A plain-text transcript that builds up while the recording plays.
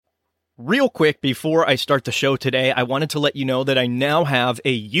Real quick, before I start the show today, I wanted to let you know that I now have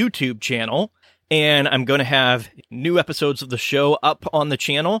a YouTube channel, and I'm going to have new episodes of the show up on the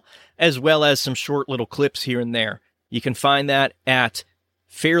channel, as well as some short little clips here and there. You can find that at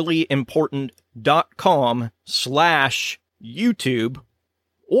fairlyimportant.com/YouTube,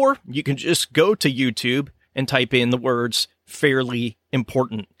 or you can just go to YouTube and type in the words Fairly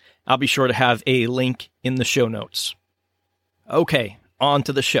Important. I'll be sure to have a link in the show notes. Okay, on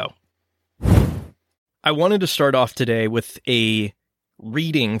to the show. I wanted to start off today with a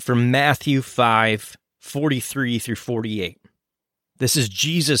reading from Matthew 5:43 through 48. This is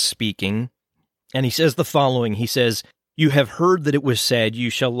Jesus speaking, and he says the following. He says, "You have heard that it was said, 'You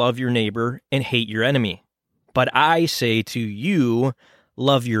shall love your neighbor and hate your enemy.' But I say to you,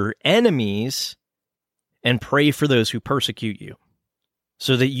 love your enemies and pray for those who persecute you,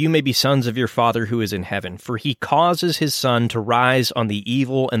 so that you may be sons of your Father who is in heaven. For he causes his sun to rise on the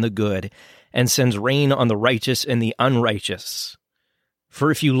evil and the good, and sends rain on the righteous and the unrighteous.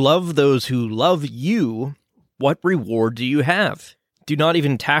 For if you love those who love you, what reward do you have? Do not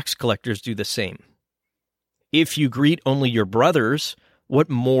even tax collectors do the same? If you greet only your brothers, what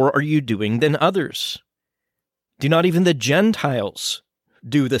more are you doing than others? Do not even the Gentiles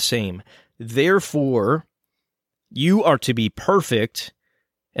do the same? Therefore, you are to be perfect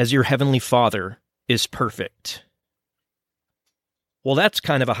as your heavenly Father is perfect." Well, that's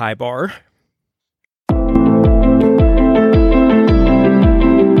kind of a high bar.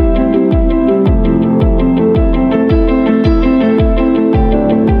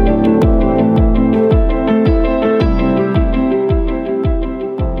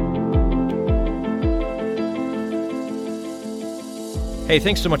 Hey,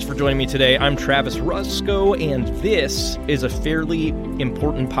 thanks so much for joining me today. I'm Travis Rusko, and this is a Fairly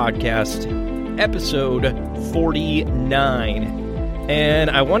Important Podcast, episode 49. And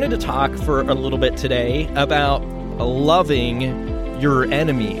I wanted to talk for a little bit today about loving your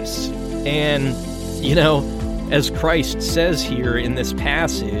enemies. And, you know, as Christ says here in this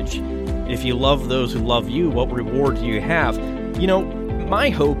passage, if you love those who love you, what reward do you have? You know, my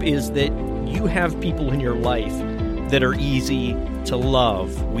hope is that you have people in your life that are easy to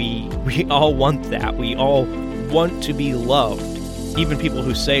love. We all want that. We all want to be loved. Even people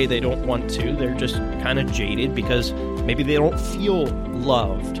who say they don't want to, they're just kind of jaded because maybe they don't feel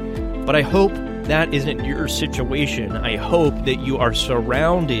loved. But I hope that isn't your situation. I hope that you are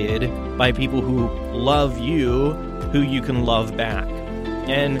surrounded by people who love you, who you can love back.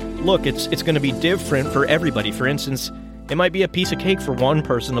 And look, it's going to be different for everybody. For instance, it might be a piece of cake for one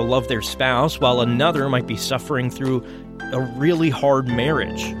person to love their spouse, while another might be suffering through a really hard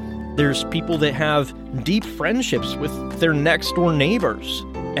marriage. There's people that have deep friendships with their next door neighbors.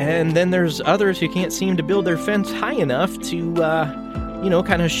 And then there's others who can't seem to build their fence high enough to,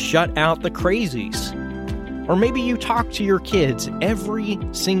 kind of shut out the crazies. Or maybe you talk to your kids every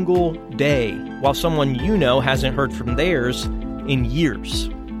single day while someone you know hasn't heard from theirs in years.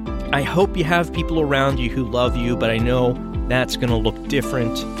 I hope you have people around you who love you, but I know that's going to look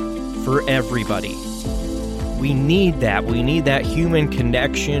different for everybody. We need that. We need that human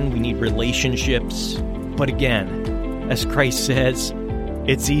connection. We need relationships. But again, as Christ says,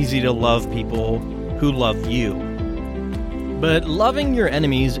 it's easy to love people who love you. But loving your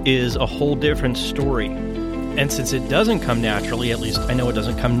enemies is a whole different story. And since it doesn't come naturally, at least I know it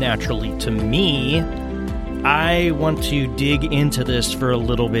doesn't come naturally to me, I want to dig into this for a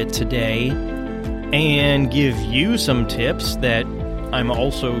little bit today and give you some tips that I'm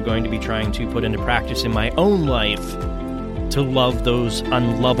also going to be trying to put into practice in my own life to love those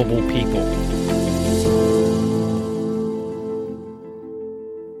unlovable people.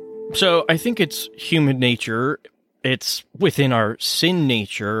 So I think it's human nature, it's within our sin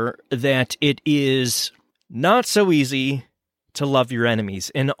nature, that it is not so easy to love your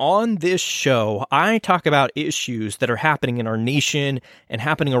enemies. And on this show, I talk about issues that are happening in our nation and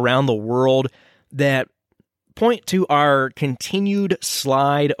happening around the world that point to our continued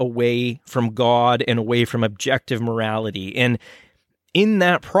slide away from God and away from objective morality. And in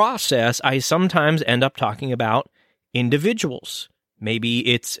that process, I sometimes end up talking about individuals.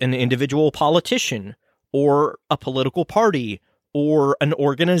 Maybe it's an individual politician or a political party or an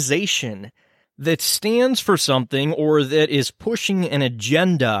organization that stands for something or that is pushing an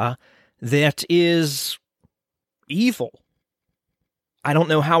agenda that is evil. I don't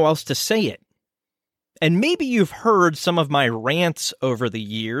know how else to say it. And maybe you've heard some of my rants over the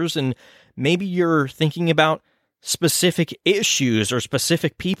years, and maybe you're thinking about specific issues or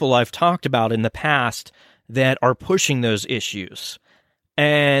specific people I've talked about in the past that are pushing those issues.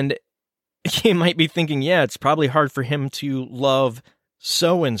 And you might be thinking, yeah, it's probably hard for him to love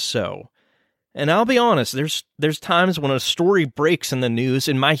so-and-so. And I'll be honest, there's times when a story breaks in the news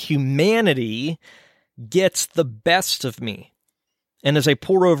and my humanity gets the best of me. And as I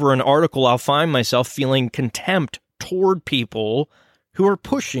pore over an article, I'll find myself feeling contempt toward people who are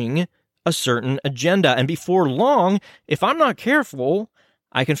pushing a certain agenda. And before long, if I'm not careful,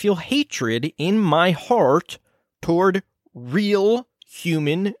 I can feel hatred in my heart toward real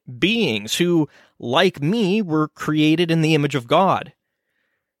human beings who, like me, were created in the image of God.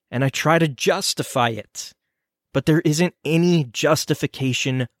 And I try to justify it, but there isn't any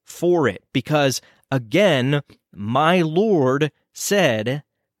justification for it because, again, my Lord said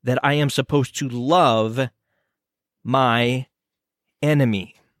that I am supposed to love my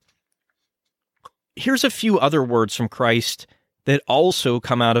enemy. Here's a few other words from Christ that also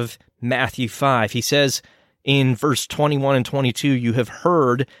come out of Matthew 5. He says in verse 21 and 22, "You have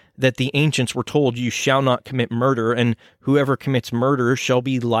heard that the ancients were told, 'You shall not commit murder, and whoever commits murder shall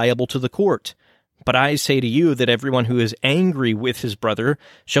be liable to the court.' But I say to you that everyone who is angry with his brother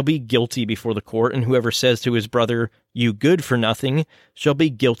shall be guilty before the court, and whoever says to his brother, 'You good for nothing,' shall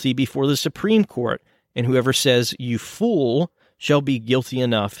be guilty before the Supreme Court, and whoever says, 'You fool,' shall be guilty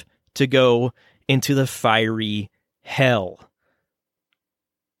enough to go into the fiery hell."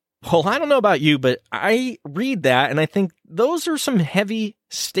 Well, I don't know about you, but I read that and I think those are some heavy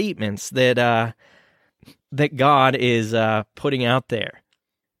statements that God is putting out there.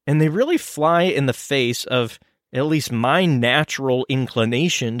 And they really fly in the face of at least my natural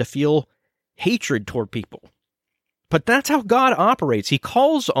inclination to feel hatred toward people. But that's how God operates. He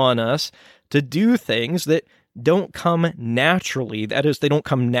calls on us to do things that don't come naturally. That is, they don't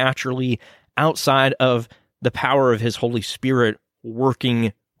come naturally outside of the power of His Holy Spirit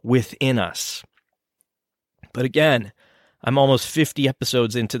working within us. But again, I'm almost 50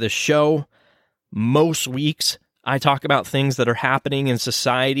 episodes into this show. Most weeks, I talk about things that are happening in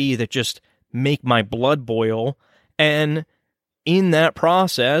society that just make my blood boil. And in that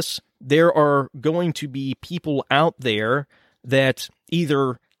process, there are going to be people out there that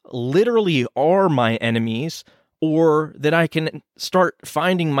either literally are my enemies or that I can start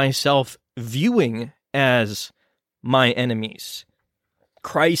finding myself viewing as my enemies.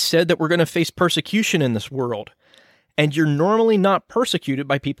 Christ said that we're going to face persecution in this world, and you're normally not persecuted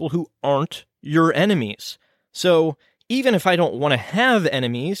by people who aren't your enemies. So even if I don't want to have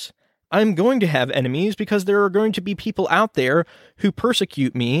enemies, I'm going to have enemies because there are going to be people out there who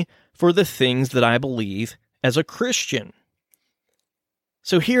persecute me for the things that I believe as a Christian.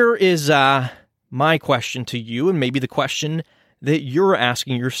 So here is my question to you, and maybe the question that you're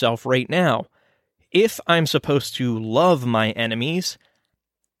asking yourself right now. If I'm supposed to love my enemies,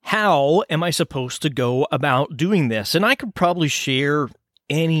 how am I supposed to go about doing this? And I could probably share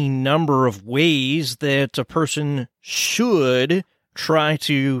any number of ways that a person should try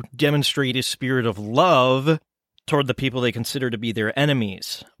to demonstrate a spirit of love toward the people they consider to be their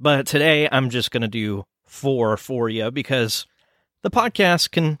enemies. But today, I'm just going to do 4 for you because the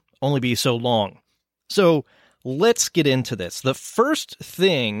podcast can only be so long. So let's get into this. The first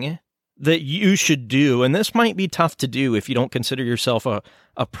thing that you should do, and this might be tough to do if you don't consider yourself a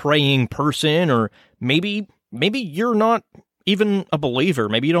praying person, or maybe you're not even a believer.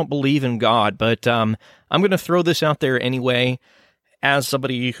 Maybe you don't believe in God, but I'm going to throw this out there anyway as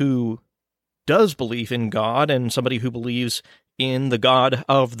somebody who does believe in God and somebody who believes in the God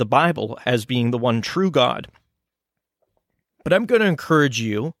of the Bible as being the one true God. But I'm going to encourage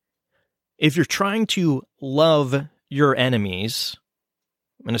you, if you're trying to love your enemies,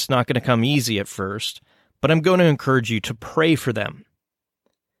 and it's not going to come easy at first, but I'm going to encourage you to pray for them.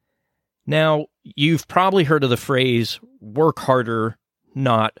 Now, you've probably heard of the phrase, work harder,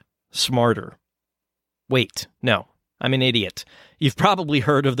 not smarter. Wait, no, I'm an idiot. You've probably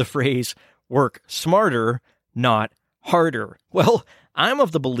heard of the phrase, work smarter, not harder. Well, I'm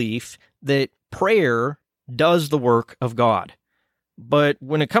of the belief that prayer does the work of God. But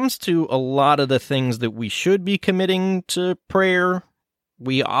when it comes to a lot of the things that we should be committing to prayer,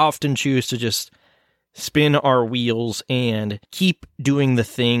 we often choose to just spin our wheels and keep doing the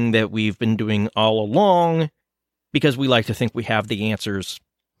thing that we've been doing all along because we like to think we have the answers,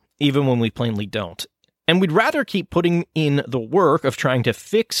 even when we plainly don't. And we'd rather keep putting in the work of trying to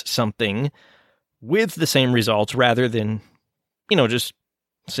fix something with the same results rather than, just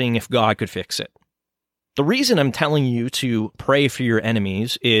seeing if God could fix it. The reason I'm telling you to pray for your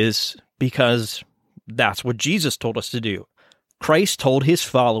enemies is because that's what Jesus told us to do. Christ told his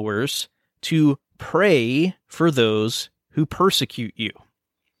followers to pray for those who persecute you.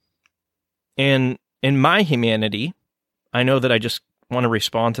 And in my humanity, I know that I just want to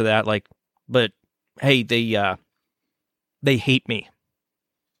respond to that but hey, they hate me.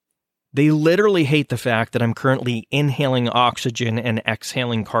 They literally hate the fact that I'm currently inhaling oxygen and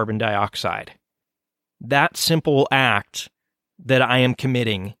exhaling carbon dioxide. That simple act that I am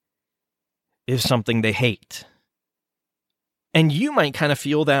committing is something they hate. And you might kind of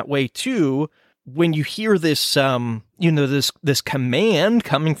feel that way too when you hear this, this command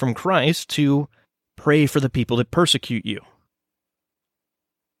coming from Christ to pray for the people that persecute you.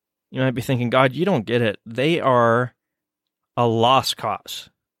 You might be thinking, God, you don't get it. They are a lost cause.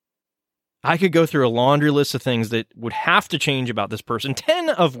 I could go through a laundry list of things that would have to change about this person, 10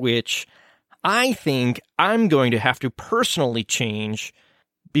 of which I think I'm going to have to personally change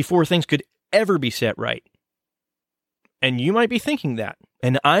before things could ever be set right. And you might be thinking that,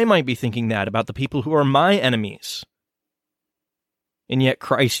 and I might be thinking that about the people who are my enemies. And yet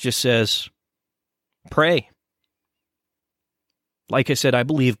Christ just says, pray. Like I said, I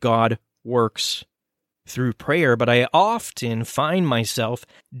believe God works through prayer, but I often find myself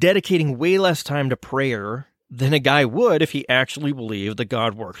dedicating way less time to prayer than a guy would if he actually believed that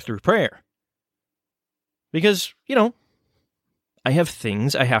God worked through prayer. Because, I have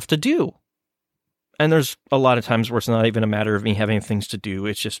things I have to do. And there's a lot of times where it's not even a matter of me having things to do.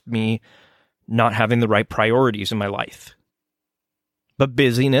 It's just me not having the right priorities in my life. But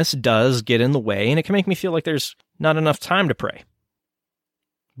busyness does get in the way, and it can make me feel like there's not enough time to pray.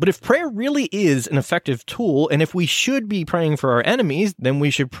 But if prayer really is an effective tool, and if we should be praying for our enemies, then we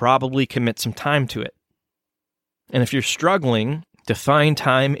should probably commit some time to it. And if you're struggling to find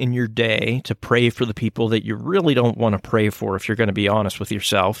time in your day to pray for the people that you really don't want to pray for, if you're going to be honest with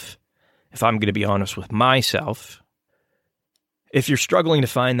yourself, if I'm going to be honest with myself, if you're struggling to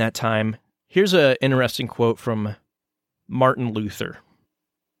find that time, here's an interesting quote from Martin Luther.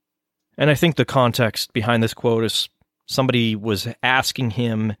 And I think the context behind this quote is somebody was asking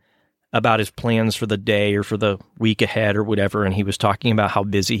him about his plans for the day or for the week ahead or whatever, and he was talking about how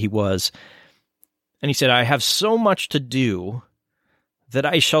busy he was. And he said, I have so much to do that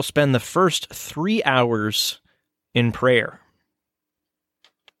I shall spend the first 3 hours in prayer.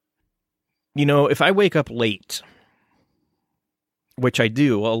 If I wake up late, which I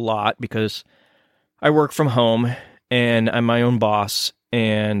do a lot because I work from home and I'm my own boss,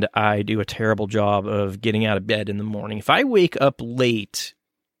 and I do a terrible job of getting out of bed in the morning. If I wake up late,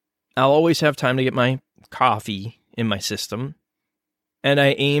 I'll always have time to get my coffee in my system. And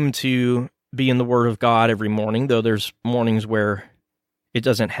I aim to be in the Word of God every morning, though there's mornings where it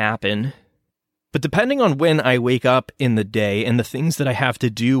doesn't happen. But depending on when I wake up in the day and the things that I have to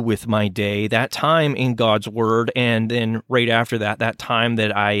do with my day, that time in God's Word, and then right after that, that time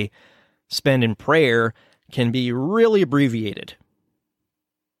that I spend in prayer can be really abbreviated.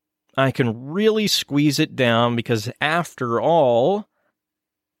 I can really squeeze it down because, after all,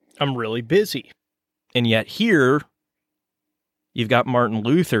 I'm really busy. And yet here, you've got Martin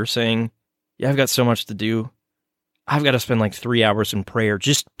Luther saying, yeah, I've got so much to do. I've got to spend like 3 hours in prayer,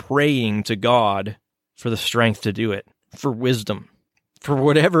 just praying to God for the strength to do it, for wisdom, for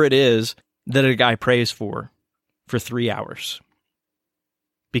whatever it is that a guy prays for 3 hours.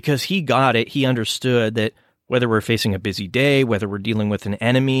 Because he got it, he understood that whether we're facing a busy day, whether we're dealing with an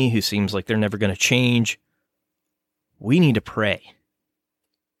enemy who seems like they're never going to change, we need to pray.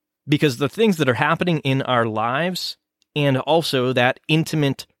 Because the things that are happening in our lives, and also that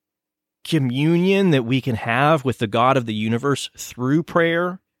intimate communion that we can have with the God of the universe through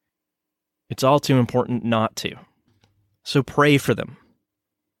prayer, it's all too important not to. So pray for them.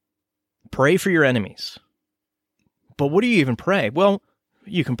 Pray for your enemies. But what do you even pray? Well,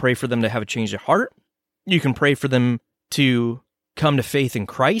 you can pray for them to have a change of heart. You can pray for them to come to faith in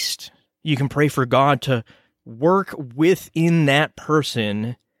Christ. You can pray for God to work within that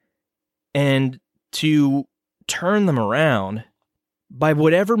person and to turn them around by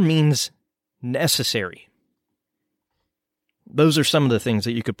whatever means necessary. Those are some of the things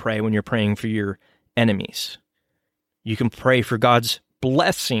that you could pray when you're praying for your enemies. You can pray for God's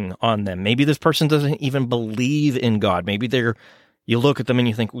blessing on them. Maybe this person doesn't even believe in God. Maybe you look at them and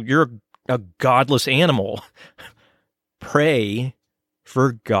you think, well, you're a godless animal. Pray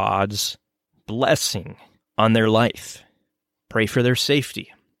for God's blessing on their life. Pray for their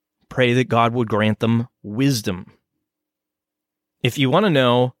safety. Pray that God would grant them wisdom. If you want to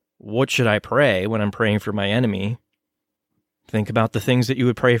know what should I pray when I'm praying for my enemy, think about the things that you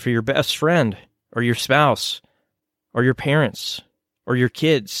would pray for your best friend or your spouse or your parents or your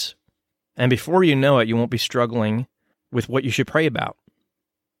kids. And before you know it, you won't be struggling with what you should pray about.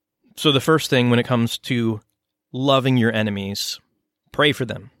 So the first thing when it comes to loving your enemies, pray for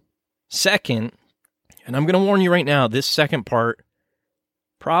them. Second, and I'm going to warn you right now, this second part,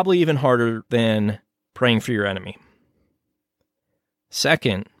 probably even harder than praying for your enemy.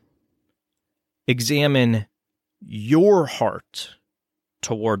 Second, examine your heart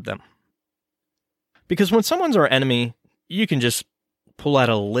toward them. Because when someone's our enemy, you can just pull out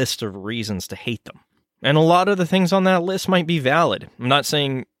a list of reasons to hate them. And a lot of the things on that list might be valid. I'm not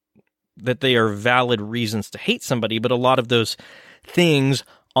saying that they are valid reasons to hate somebody, but a lot of those things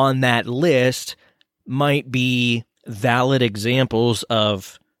on that list might be valid examples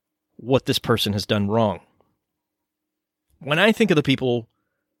of what this person has done wrong. When I think of the people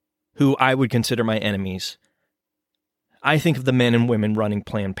who I would consider my enemies, I think of the men and women running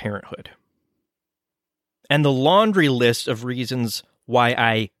Planned Parenthood. And the laundry list of reasons why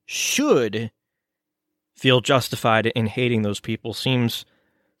I should feel justified in hating those people seems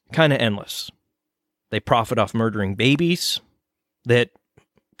kind of endless. They profit off murdering babies that,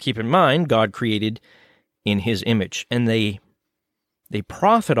 keep in mind, God created in his image. And they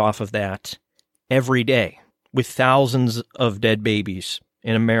profit off of that every day with thousands of dead babies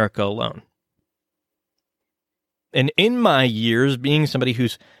in America alone. And in my years, being somebody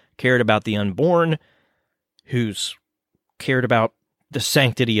who's cared about the unborn, who's cared about the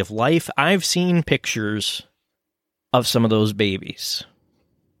sanctity of life, I've seen pictures of some of those babies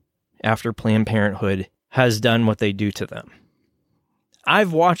after Planned Parenthood has done what they do to them.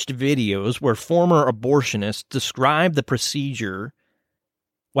 I've watched videos where former abortionists describe the procedure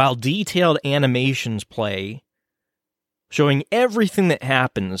while detailed animations play, showing everything that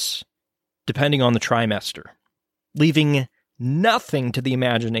happens depending on the trimester, leaving nothing to the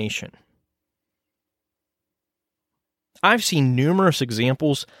imagination. I've seen numerous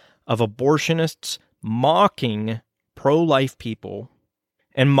examples of abortionists mocking pro-life people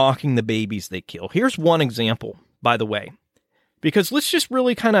and mocking the babies they kill. Here's one example, by the way, because let's just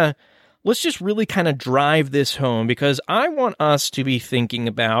really kind of drive this home, because I want us to be thinking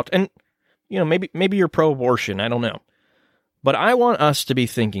about, and maybe you're pro-abortion, I don't know, but I want us to be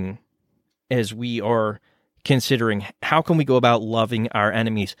thinking as we are considering how can we go about loving our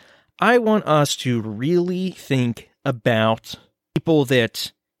enemies. I want us to really think about people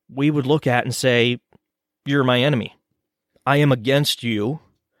that we would look at and say, you're my enemy. I am against you.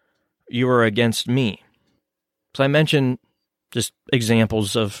 You are against me. So I mentioned just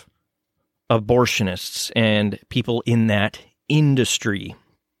examples of abortionists and people in that industry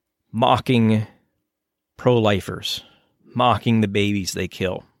mocking pro-lifers, mocking the babies they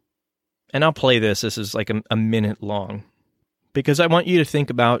kill. And I'll play this. This is like a minute long, because I want you to think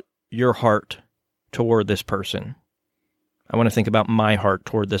about your heart toward this person. I want to think about my heart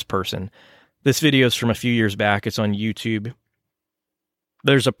toward this person. This video is from a few years back. It's on YouTube.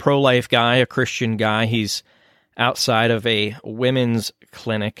 There's a pro-life guy, a Christian guy. He's outside of a women's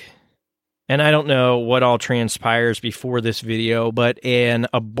clinic. And I don't know what all transpires before this video, but an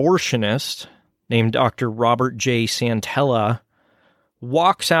abortionist named Dr. Robert J. Santella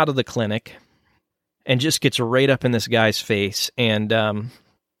walks out of the clinic and just gets right up in this guy's face. And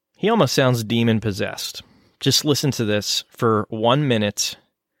he almost sounds demon-possessed. Just listen to this for 1 minute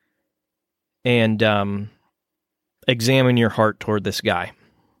and examine your heart toward this guy,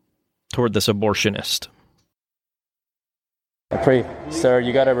 toward this abortionist. I pray, sir,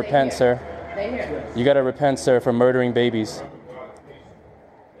 you got to repent, sir. You got to repent, sir, for murdering babies.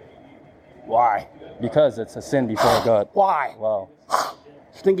 Why? Because it's a sin before God. Why? Wow.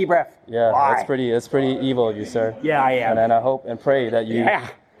 Stinky breath. Yeah, Why? that's pretty evil of you, sir. Yeah, I am. And I hope and pray that you...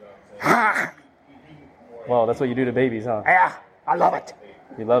 Yeah. Well, that's what you do to babies, huh? Yeah, I love it.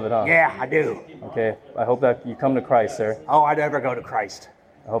 You love it, huh? Yeah, I do. Okay, I hope that you come to Christ, sir. Oh, I never go to Christ.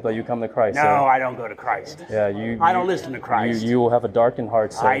 I hope that you come to Christ, No, sir. I don't go to Christ. Yeah, I don't listen to Christ. You will have a darkened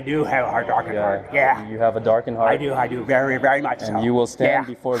heart, sir. I do have a darkened heart. Yeah. You have a darkened heart. I do very, very much so. And you will stand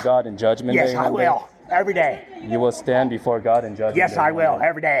before God in judgment day. Yes, I will. Every day. You will stand before God in judgment day. Yes, I will.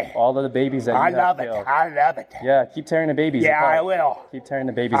 Every day. All of the babies that you have love it. killed. I love it. Yeah, keep tearing the babies Yeah, apart. I will. Keep tearing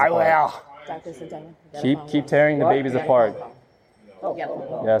the babies I apart. will. Keep tearing the babies apart.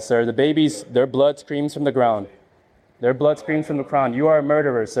 Yeah, sir. The babies, their blood screams from the ground. Their blood screams from the ground. You are a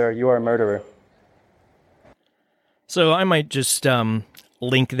murderer, sir. You are a murderer. So I might just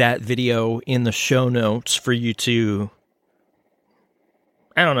link that video in the show notes for you to,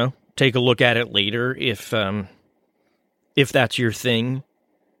 I don't know, take a look at it later if that's your thing.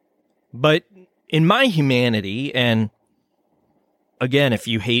 But in my humanity, and again, if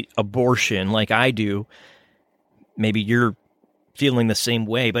you hate abortion like I do, maybe you're feeling the same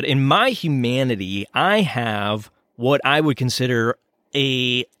way. But in my humanity, I have what I would consider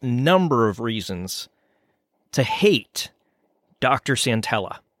a number of reasons to hate Dr.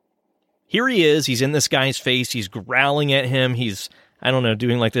 Santella. Here he is. He's in this guy's face. He's growling at him. He's, I don't know,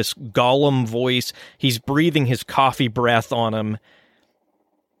 doing like this Gollum voice. He's breathing his coffee breath on him.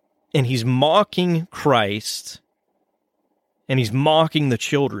 and he's mocking Christ, and he's mocking the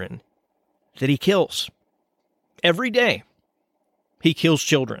children that he kills. Every day, he kills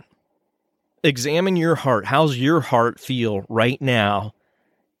children. Examine your heart. How's your heart feel right now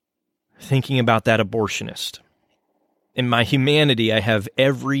thinking about that abortionist? In my humanity, I have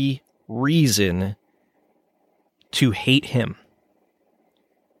every reason to hate him.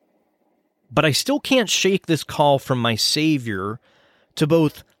 But I still can't shake this call from my Savior to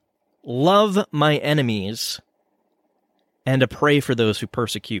both love my enemies and to pray for those who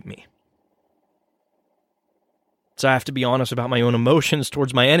persecute me. So I have to be honest about my own emotions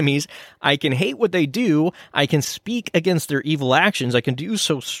towards my enemies. I can hate what they do. I can speak against their evil actions. I can do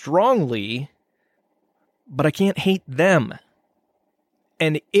so strongly, but I can't hate them.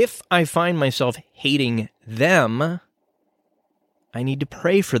 And if I find myself hating them, I need to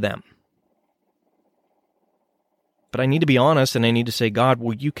pray for them. But I need to be honest, and I need to say, God,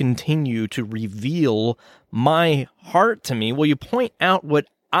 will you continue to reveal my heart to me? Will you point out what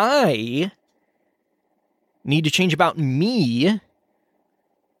I need to change about me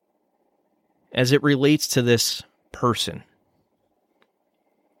as it relates to this person?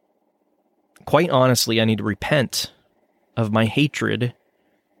 Quite honestly, I need to repent of my hatred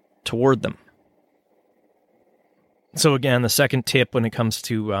toward them. So again, the second tip when it comes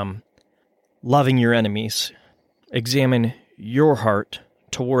to loving your enemies, examine your heart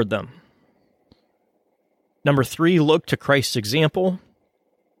toward them. Number 3, look to Christ's example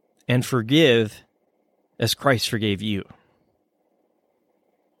and forgive as Christ forgave you.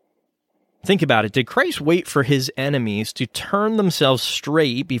 Think about it. Did Christ wait for his enemies to turn themselves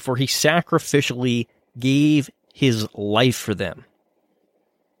straight before he sacrificially gave his life for them?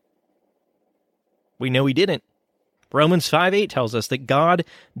 We know he didn't. Romans 5:8 tells us that God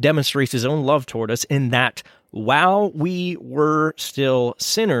demonstrates his own love toward us in that while we were still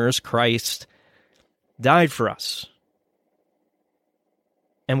sinners, Christ died for us.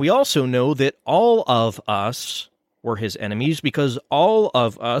 And we also know that all of us were his enemies because all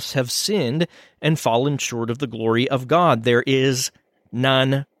of us have sinned and fallen short of the glory of God. There is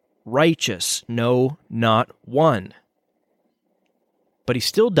none righteous, no, not one. But he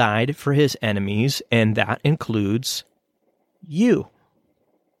still died for his enemies, and that includes you.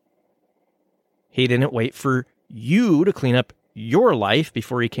 He didn't wait for you to clean up your life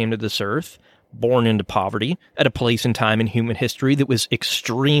before he came to this earth, born into poverty, at a place and time in human history that was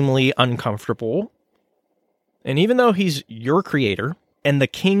extremely uncomfortable. And even though he's your creator and the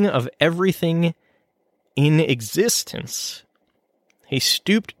king of everything in existence, he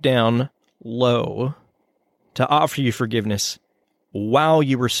stooped down low to offer you forgiveness while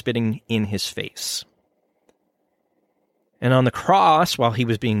you were spitting in his face. And on the cross, while he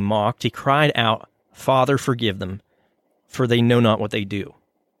was being mocked, he cried out, "Father, forgive them, for they know not what they do."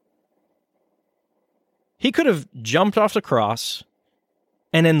 He could have jumped off the cross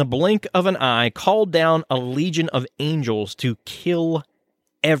and in the blink of an eye called down a legion of angels to kill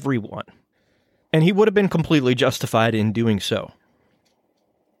everyone. And he would have been completely justified in doing so.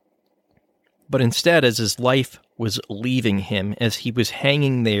 But instead, as his life was leaving him, as he was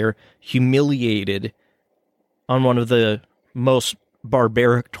hanging there, humiliated on one of the most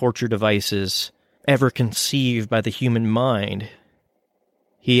barbaric torture devices ever conceived by the human mind,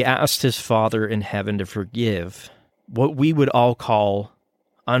 he asked his Father in heaven to forgive what we would all call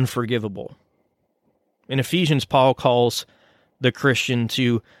unforgivable. In Ephesians, Paul calls the Christian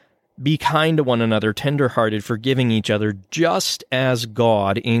to be kind to one another, tender-hearted, forgiving each other, just as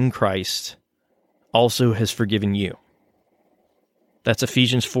God in Christ also has forgiven you. That's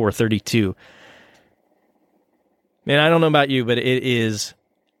Ephesians 4:32. Man, I don't know about you, but it is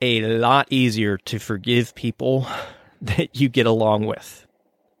a lot easier to forgive people that you get along with.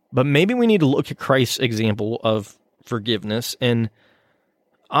 But maybe we need to look at Christ's example of forgiveness and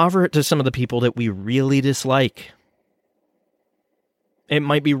offer it to some of the people that we really dislike. It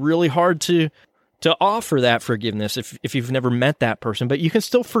might be really hard to offer that forgiveness if you've never met that person, but you can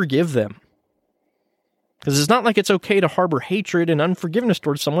still forgive them. Because it's not like it's okay to harbor hatred and unforgiveness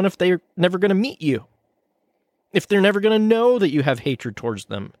towards someone if they're never going to meet you. If they're never going to know that you have hatred towards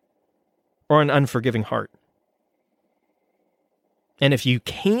them or an unforgiving heart. And if you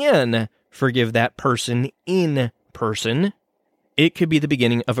can forgive that person in person, it could be the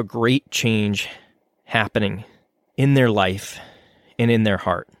beginning of a great change happening in their life and in their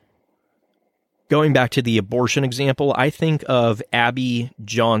heart. Going back to the abortion example, I think of Abby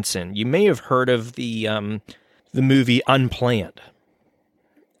Johnson. You may have heard of the movie Unplanned.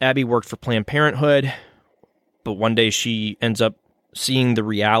 Abby worked for Planned Parenthood, but one day she ends up seeing the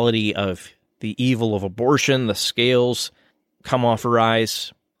reality of the evil of abortion. The scales come off her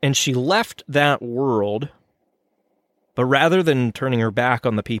eyes, And she left that world, but rather than turning her back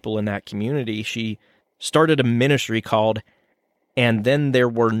on the people in that community, she started a ministry called And Then There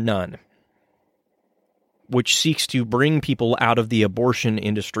Were None, which seeks to bring people out of the abortion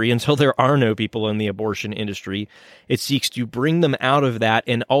industry until there are no people in the abortion industry. It seeks to bring them out of that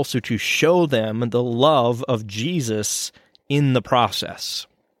and also to show them the love of Jesus in the process.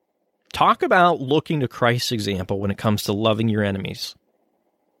 Talk about looking to Christ's example when it comes to loving your enemies.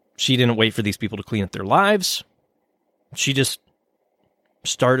 She didn't wait for these people to clean up their lives. She just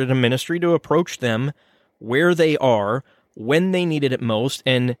started a ministry to approach them where they are, when they needed it most,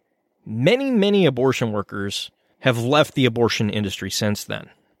 and many, many abortion workers have left the abortion industry since then.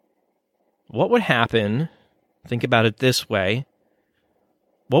 What would happen, think about it this way,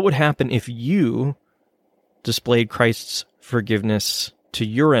 what would happen if you displayed Christ's forgiveness to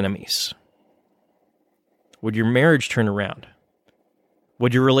your enemies? Would your marriage turn around?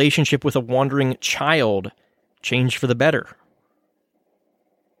 Would your relationship with a wandering child change for the better?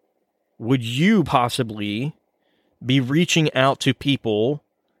 Would you possibly be reaching out to people,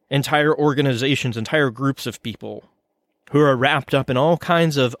 entire organizations, entire groups of people who are wrapped up in all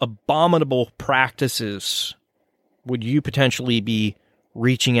kinds of abominable practices? Would you potentially be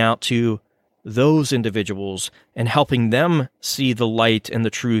reaching out to those individuals and helping them see the light and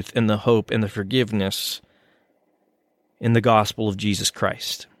the truth and the hope and the forgiveness in the gospel of Jesus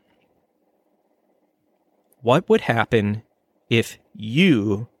Christ? What would happen if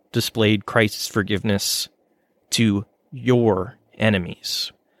you displayed Christ's forgiveness to your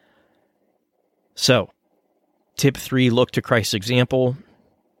enemies? So, tip 3, look to Christ's example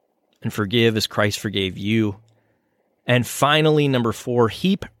and forgive as Christ forgave you. And finally, number 4,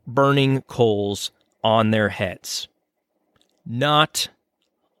 heap burning coals on their heads. Not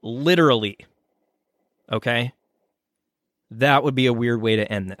literally, okay? That would be a weird way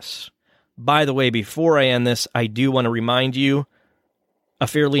to end this. By the way, before I end this, I do want to remind you, A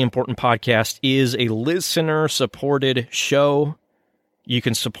Fairly Important Podcast is a listener-supported show. You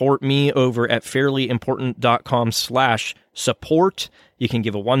can support me over at fairlyimportant.com/support. You can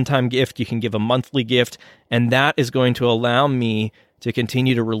give a one-time gift, you can give a monthly gift, and that is going to allow me to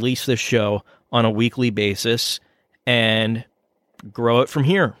continue to release this show on a weekly basis and grow it from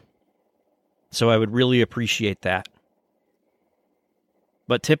here. So I would really appreciate that.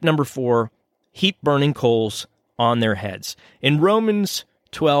 But tip number 4, heap burning coals on their heads. In Romans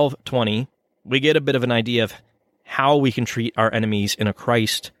 12:20, we get a bit of an idea of how we can treat our enemies in a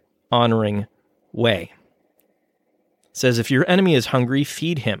Christ-honoring way. It says, if your enemy is hungry,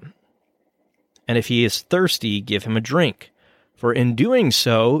 feed him. And if he is thirsty, give him a drink. For in doing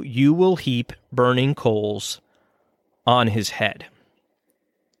so, you will heap burning coals on his head.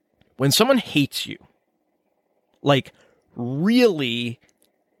 When someone hates you, like really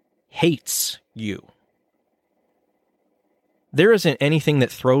hates you, there isn't anything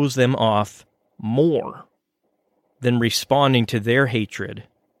that throws them off more than responding to their hatred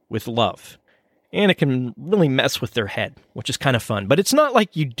with love. And it can really mess with their head, which is kind of fun. But it's not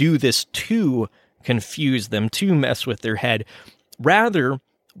like you do this to confuse them, to mess with their head. Rather,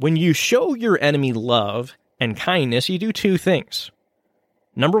 when you show your enemy love and kindness, you do 2 things.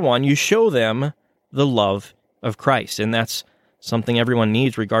 Number 1, you show them the love of Christ, and that's something everyone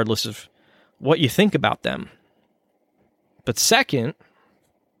needs regardless of what you think about them. But second,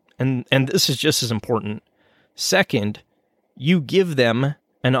 and this is just as important, second, you give them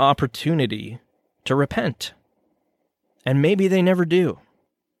an opportunity to repent. And maybe they never do,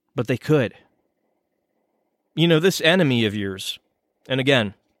 but they could. You know, this enemy of yours, and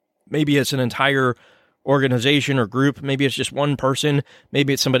again, maybe it's an entire organization or group, maybe it's just one person,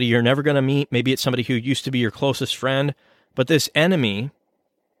 maybe it's somebody you're never going to meet, maybe it's somebody who used to be your closest friend, but this enemy,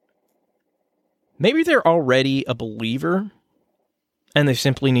 maybe they're already a believer, and they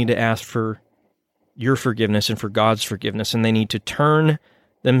simply need to ask for your forgiveness and for God's forgiveness, and they need to turn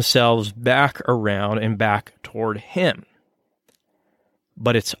themselves back around and back toward Him.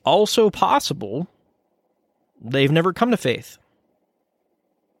 But it's also possible they've never come to faith.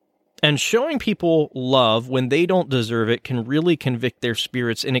 And showing people love when they don't deserve it can really convict their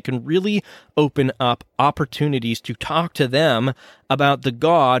spirits, and it can really open up opportunities to talk to them about the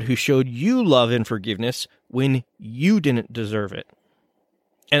God who showed you love and forgiveness when you didn't deserve it.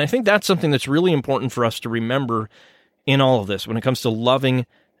 And I think that's something that's really important for us to remember in all of this when it comes to loving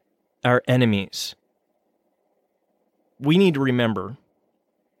our enemies. We need to remember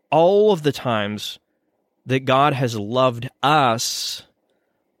all of the times that God has loved us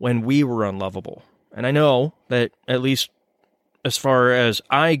when we were unlovable. And I know that, at least as far as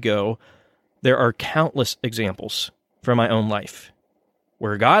I go, there are countless examples from my own life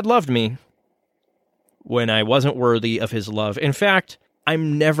where God loved me when I wasn't worthy of his love. In fact,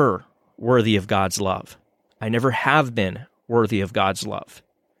 I'm never worthy of God's love. I never have been worthy of God's love.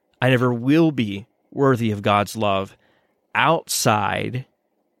 I never will be worthy of God's love outside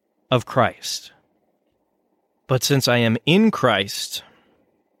of Christ. But since I am in Christ,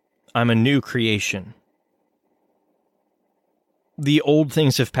 I'm a new creation. The old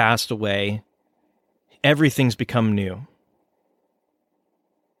things have passed away. Everything's become new.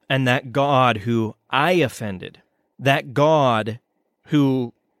 And that God who I offended, that God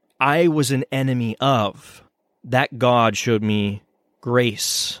who I was an enemy of, that God showed me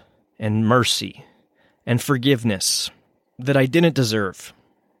grace and mercy and forgiveness that I didn't deserve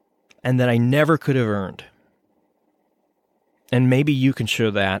and that I never could have earned. And maybe you can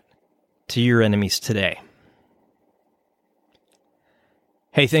show that to your enemies today.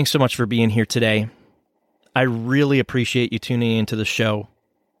 Hey, thanks so much for being here today. I really appreciate you tuning into the show,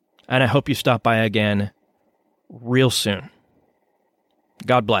 and I hope you stop by again real soon.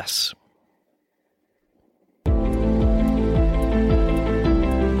 God bless.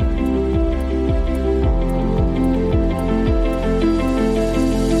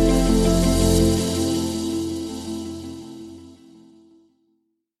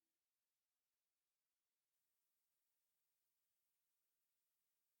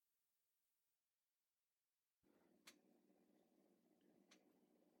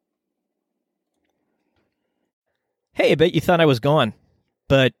 Hey, I bet you thought I was gone,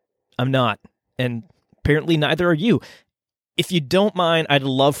 but I'm not, and apparently neither are you. If you don't mind, I'd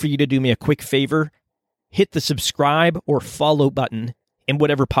love for you to do me a quick favor. Hit the subscribe or follow button in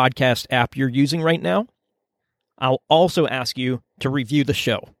whatever podcast app you're using right now. I'll also ask you to review the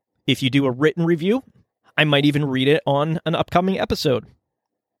show. If you do a written review, I might even read it on an upcoming episode.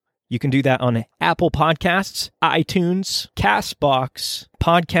 You can do that on Apple Podcasts, iTunes, CastBox,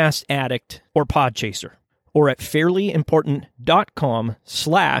 Podcast Addict, or Podchaser, or at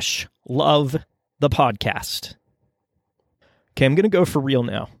fairlyimportant.com/love-the-podcast. Okay, I'm going to go for real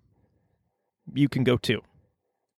now. You can go too.